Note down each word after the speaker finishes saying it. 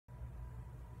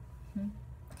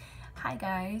Hi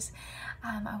guys.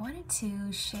 I wanted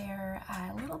to share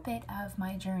a little bit of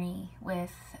my journey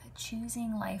with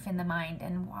choosing life in the mind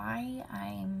and why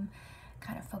I'm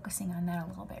kind of focusing on that a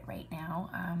little bit right now,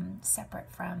 separate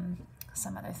from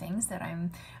some other things that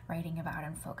I'm writing about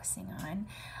and focusing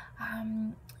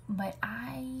on. But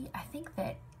I think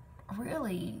that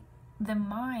really the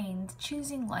mind,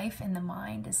 choosing life in the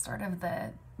mind is sort of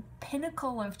the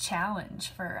pinnacle of challenge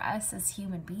for us as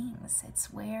human beings.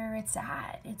 It's where it's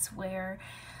at. It's where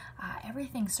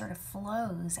everything sort of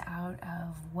flows out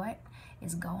of what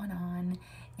is going on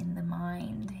in the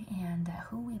mind and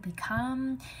who we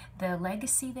become, the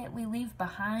legacy that we leave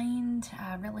behind.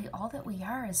 Really, all that we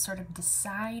are is sort of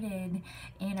decided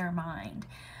in our mind.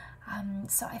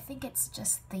 So I think it's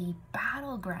just the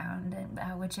battleground,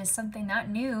 which is something not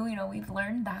new. You know, we've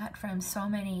learned that from so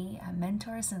many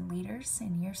mentors and leaders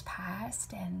in years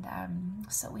past, and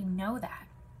so we know that.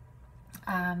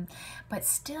 But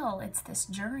still, it's this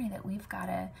journey that we've got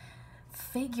to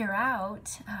figure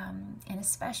out, and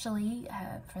especially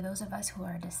for those of us who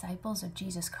are disciples of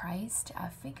Jesus Christ,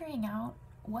 figuring out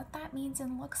what that means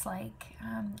and looks like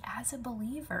as a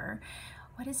believer.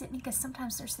 What does it mean? Because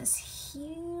sometimes there's this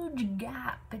huge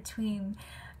gap between,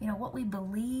 what we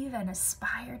believe and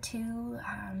aspire to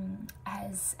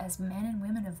as men and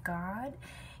women of God,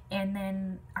 and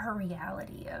then our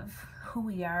reality of who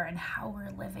we are and how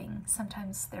we're living.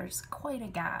 Sometimes there's quite a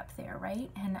gap there, right?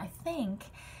 And I think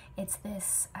it's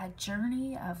this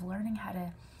journey of learning how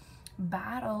to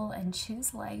battle and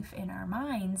choose life in our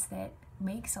minds that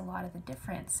makes a lot of the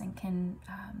difference and can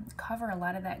cover a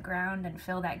lot of that ground and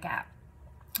fill that gap.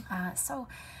 So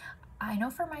I know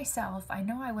for myself, I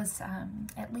know I was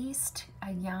at least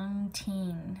a young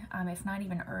teen, if not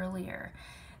even earlier,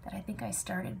 that I think I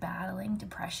started battling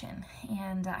depression,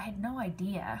 and I had no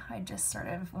idea. I just sort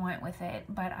of went with it,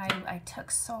 but I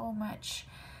took so much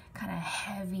kind of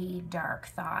heavy, dark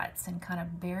thoughts and kind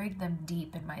of buried them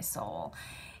deep in my soul.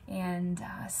 And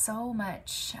so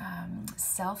much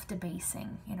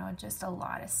self-debasing, just a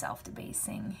lot of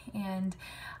self-debasing. And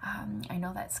I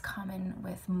know that's common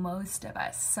with most of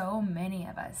us. So many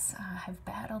of us have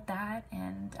battled that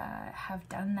and have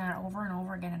done that over and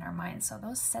over again in our minds. So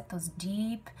those set those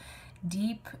deep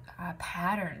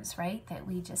patterns, right, that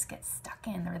we just get stuck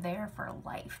in. They're there for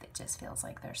life. That just feels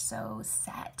like they're so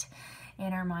set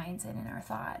in our minds and in our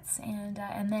thoughts. And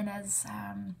then as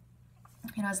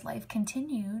life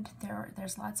continued,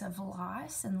 there's lots of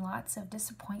loss and lots of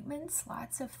disappointments,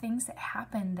 lots of things that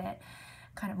happen that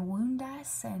kind of wound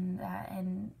us, and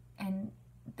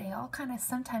they all kind of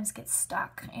sometimes get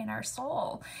stuck in our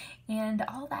soul. And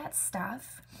all that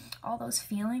stuff, all those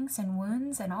feelings and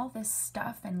wounds and all this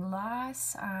stuff and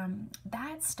loss,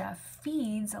 that stuff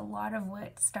feeds a lot of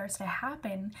what starts to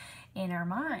happen in our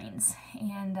minds,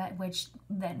 and which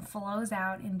then flows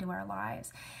out into our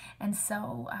lives. And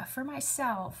so for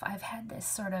myself, I've had this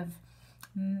sort of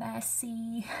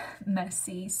messy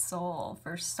soul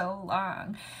for so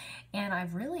long, and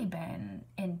I've really been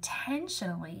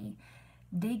intentionally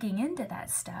digging into that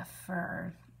stuff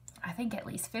for, I think, at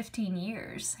least 15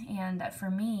 years. And for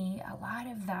me, a lot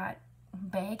of that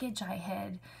baggage I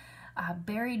had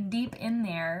buried deep in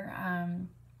there.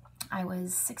 I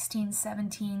was 16,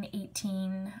 17,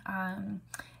 18,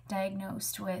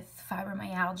 diagnosed with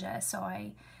fibromyalgia. So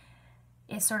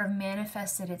it sort of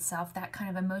manifested itself, that kind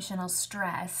of emotional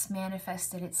stress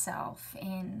manifested itself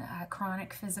in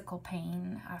chronic physical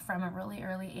pain from a really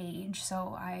early age.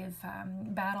 So I've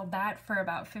battled that for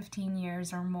about 15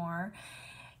 years or more.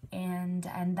 And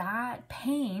that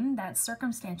pain, that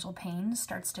circumstantial pain,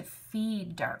 starts to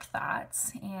feed dark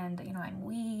thoughts, and I'm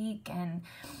weak, and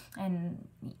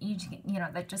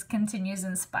that just continues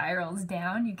and spirals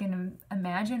down. You can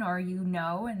imagine, or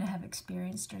and have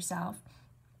experienced yourself.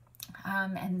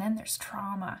 And then there's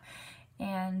trauma,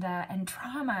 and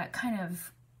trauma kind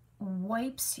of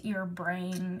wipes your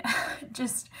brain.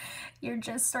 You're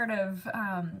just sort of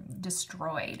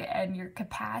destroyed, and your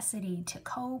capacity to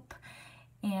cope,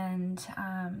 and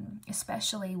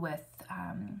especially with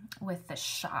the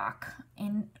shock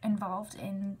involved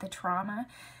in the trauma,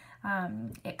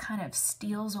 it kind of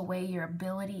steals away your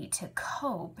ability to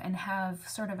cope and have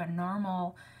sort of a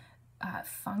normal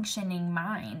functioning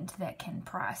mind that can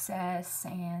process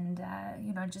and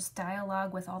just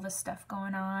dialogue with all the stuff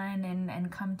going on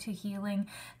and come to healing.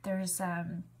 There's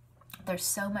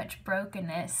so much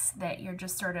brokenness that you're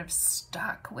just sort of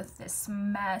stuck with this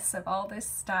mess of all this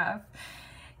stuff,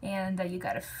 and you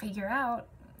got to figure out,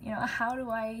 how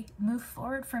do I move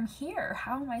forward from here?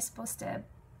 How am I supposed to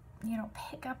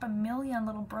pick up a million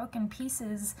little broken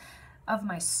pieces of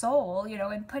my soul, you know,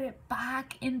 and put it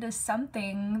back into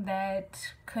something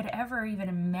that could ever even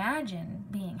imagine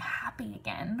being happy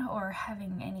again or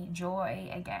having any joy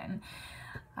again.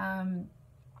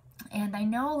 And I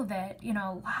know that, you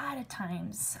know, a lot of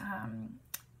times,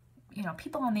 you know,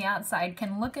 people on the outside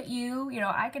can look at you, you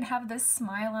know, I can have this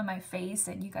smile on my face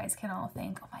and you guys can all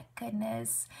think, oh my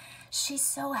goodness, she's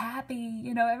so happy,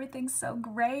 you know, everything's so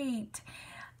great.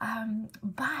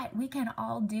 But we can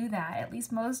all do that, at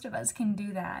least most of us can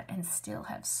do that, and still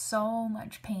have so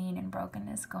much pain and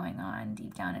brokenness going on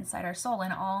deep down inside our soul.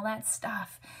 And all that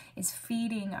stuff is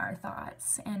feeding our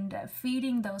thoughts and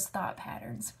feeding those thought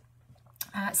patterns.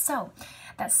 So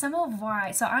that's some of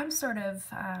why, so I'm sort of,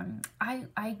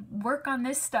 I work on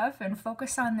this stuff and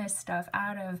focus on this stuff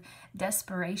out of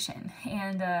desperation.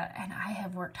 And I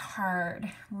have worked hard,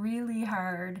 really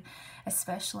hard,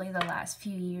 especially the last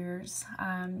few years.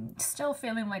 Still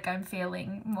feeling like I'm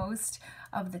failing most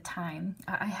of the time.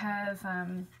 I have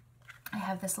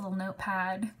this little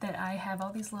notepad that I have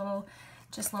all these little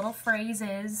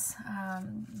phrases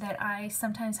that I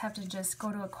sometimes have to just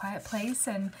go to a quiet place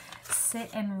and sit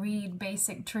and read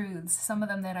basic truths. Some of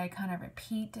them that I kind of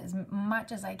repeat as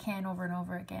much as I can over and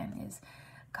over again is,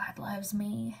 God loves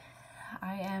me,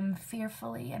 I am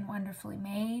fearfully and wonderfully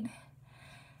made,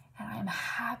 and I am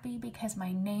happy because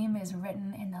my name is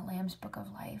written in the Lamb's Book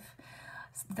of Life.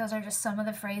 Those are just some of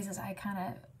the phrases I kind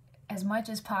of, as much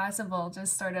as possible,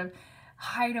 just sort of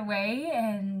hide away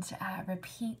and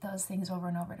repeat those things over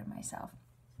and over to myself.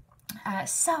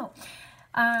 So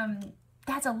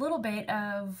that's a little bit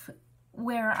of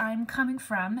where I'm coming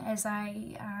from as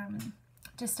I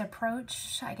just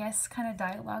approach, I guess, kind of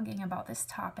dialoguing about this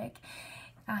topic.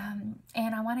 And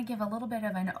I want to give a little bit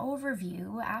of an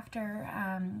overview after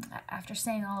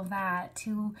saying all of that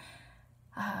to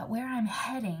where I'm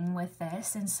heading with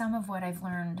this and some of what I've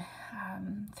learned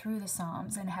through the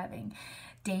Psalms, and having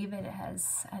David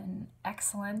as an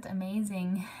excellent,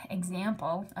 amazing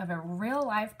example of a real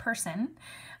life person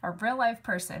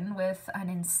with an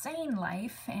insane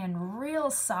life and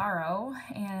real sorrow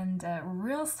and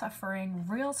real suffering,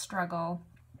 real struggle,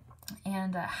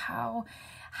 and how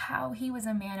he was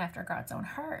a man after God's own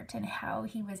heart, and how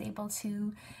he was able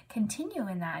to continue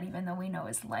in that, even though we know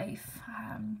his life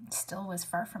still was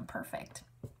far from perfect.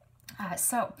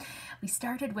 So we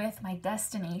started with my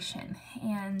destination,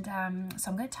 and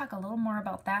so I'm going to talk a little more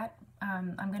about that.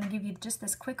 I'm going to give you just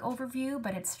this quick overview,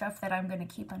 but it's stuff that I'm going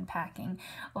to keep unpacking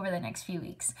over the next few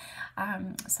weeks.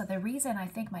 So the reason I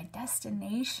think my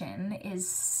destination is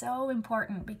so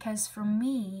important, because for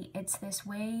me, it's this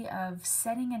way of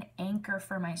setting an anchor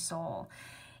for my soul.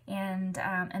 And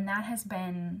that has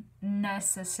been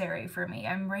necessary for me.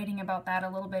 I'm writing about that a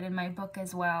little bit in my book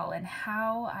as well, and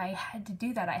how I had to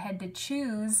do that. I had to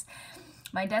choose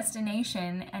my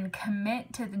destination and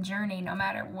commit to the journey no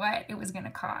matter what it was going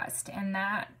to cost. And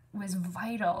that was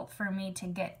vital for me to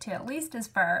get to at least as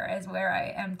far as where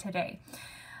I am today.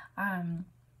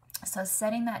 So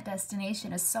setting that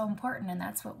destination is so important, and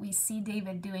that's what we see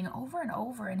David doing over and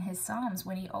over in his Psalms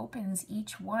when he opens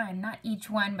each one, not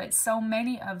each one, but so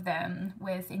many of them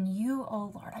with, "In you,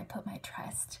 O Lord, I put my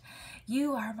trust.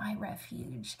 You are my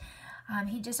refuge."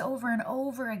 He just over and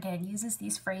over again uses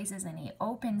these phrases, and he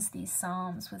opens these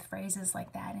Psalms with phrases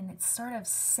like that, and it's sort of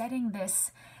setting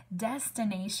this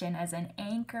destination as an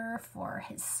anchor for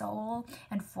his soul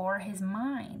and for his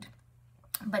mind.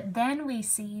 But then we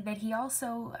see that he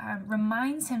also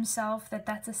reminds himself that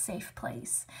that's a safe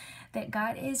place, that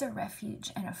God is a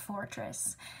refuge and a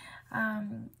fortress.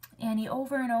 And he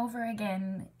over and over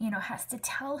again, you know, has to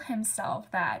tell himself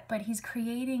that, but he's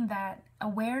creating that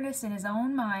awareness in his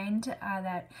own mind,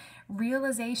 that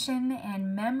realization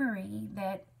and memory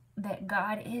that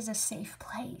God is a safe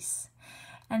place.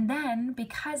 And then,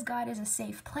 because God is a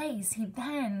safe place, he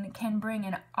then can bring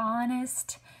an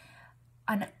honest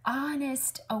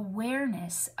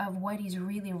awareness of what he's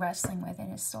really wrestling with in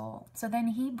his soul. So then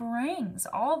he brings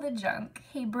all the junk,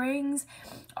 he brings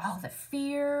all the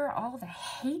fear, all the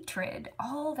hatred,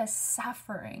 all the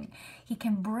suffering. He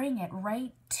can bring it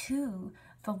right to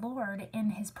the Lord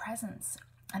in his presence.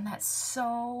 And that's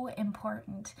so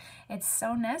important. It's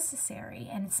so necessary.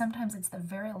 And sometimes it's the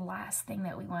very last thing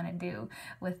that we want to do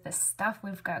with the stuff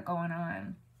we've got going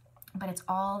on. But it's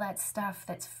all that stuff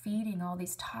that's feeding all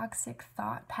these toxic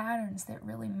thought patterns that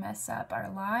really mess up our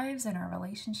lives and our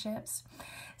relationships.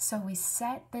 So we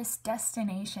set this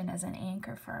destination as an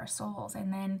anchor for our souls.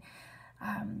 And then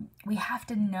we have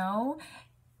to know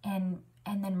and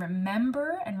then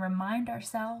remember and remind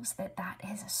ourselves that that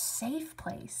is a safe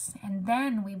place. And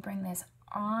then we bring this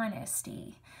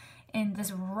honesty in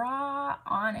this raw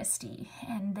honesty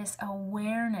and this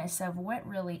awareness of what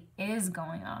really is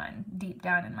going on deep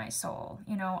down in my soul.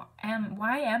 You know,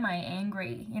 why am I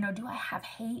angry? You know, do I have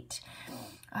hate?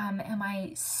 Am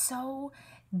I so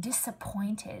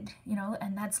disappointed, you know,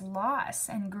 and that's loss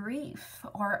and grief?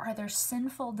 Or are there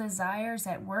sinful desires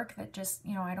at work that just,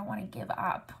 you know, I don't want to give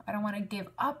up. I don't want to give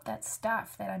up that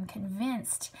stuff that I'm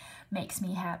convinced makes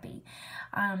me happy.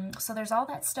 So there's all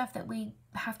that stuff that we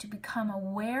have to become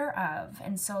aware of.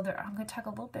 And so I'm going to talk a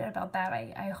little bit about that,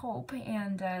 I hope,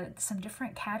 and some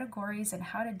different categories and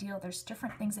how to deal. There's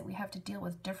different things that we have to deal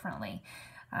with differently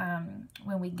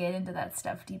when we get into that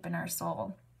stuff deep in our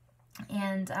soul.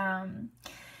 And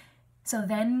so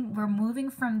then we're moving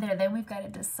from there. Then we've got to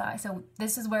decide. So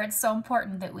this is where it's so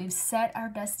important that we've set our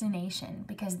destination,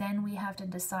 because then we have to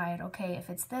decide, okay, if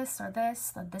it's this or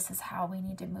this, then this is how we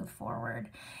need to move forward.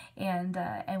 And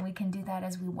we can do that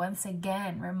as we once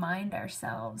again remind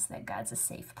ourselves that God's a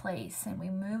safe place, and we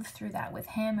move through that with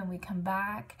Him, and we come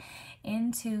back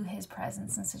into His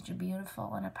presence in such a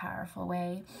beautiful and a powerful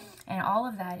way. And all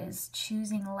of that is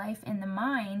choosing life in the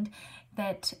mind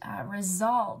that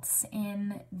results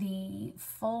in the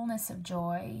fullness of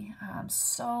joy,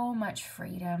 so much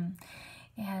freedom,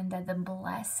 and the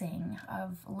blessing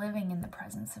of living in the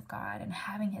presence of God and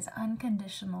having His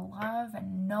unconditional love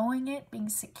and knowing it, being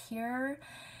secure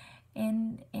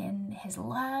in His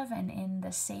love and in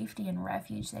the safety and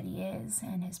refuge that He is,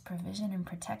 and His provision and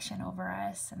protection over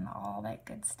us and all that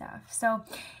good stuff. So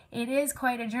it is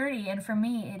quite a journey, and for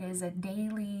me it is it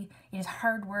is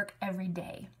hard work every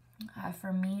day.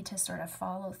 For me to sort of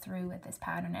follow through with this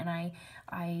pattern, and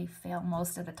I fail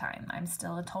most of the time. I'm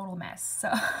still a total mess,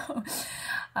 so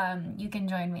you can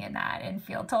join me in that and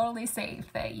feel totally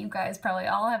safe that you guys probably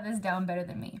all have this down better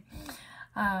than me.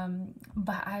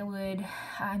 But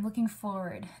I'm looking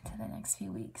forward to the next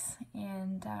few weeks,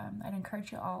 and I'd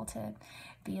encourage you all to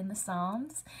be in the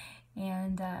Psalms.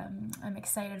 And I'm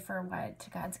excited for what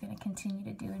God's going to continue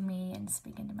to do in me and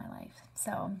speak into my life.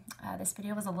 So this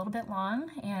video was a little bit long,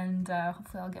 and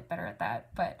hopefully I'll get better at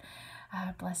that. But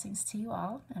blessings to you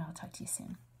all, and I'll talk to you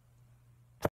soon.